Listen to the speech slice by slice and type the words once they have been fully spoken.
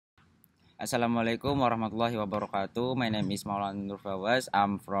Assalamualaikum warahmatullahi wabarakatuh. My name is Maulana Nur Fawaz.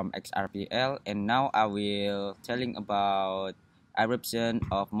 I'm from RPL, and now I will telling about eruption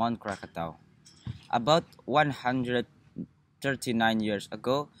of Mount Krakatau. About 139 years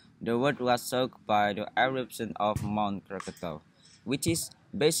ago, the world was shocked by the eruption of Mount Krakatau, which is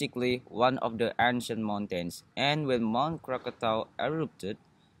basically one of the ancient mountains. And when Mount Krakatau erupted,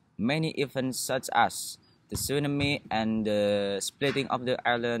 many events such as the tsunami and the splitting of the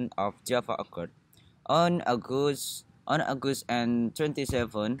island of Java occurred. On August 27,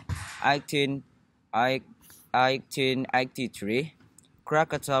 1883,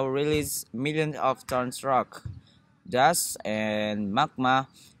 Krakatau released millions of tons rock, dust, and magma.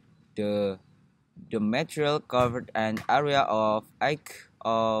 The material covered an area of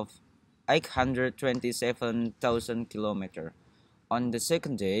 827,000 kilometers. On the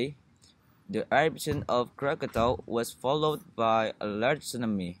second day, the eruption of Krakatau was followed by a large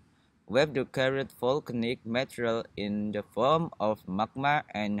tsunami, with the carried volcanic material in the form of magma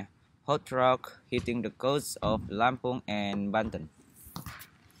and hot rock hitting the coasts of Lampung and Banten.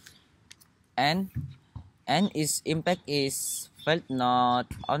 And, and its impact is felt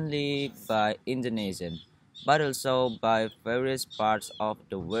not only by Indonesians, but also by various parts of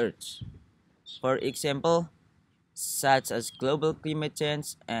the world. For example, such as global climate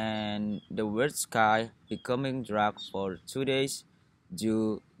change and the world sky becoming dark for 2 days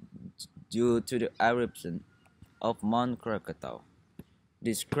due, due to the eruption of Mount Krakatau.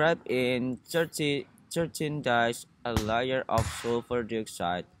 Described in 13 days, a layer of sulfur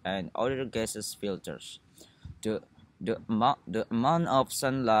dioxide and other gases filters. The, the amount of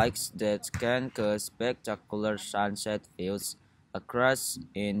sunlight that can cause spectacular sunset views across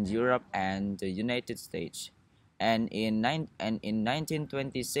in Europe and the United States. And in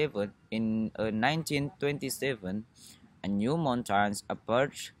 1927, a new mountain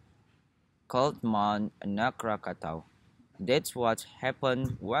appeared called Mount Krakatau. That's what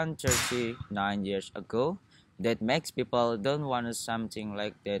happened 139 years ago. That makes people don't want something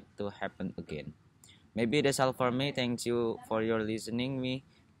like that to happen again. Maybe that's all for me. Thank you for your listening me.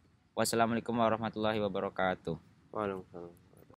 Wassalamualaikum warahmatullahi wabarakatuh. Waalaikumsalam.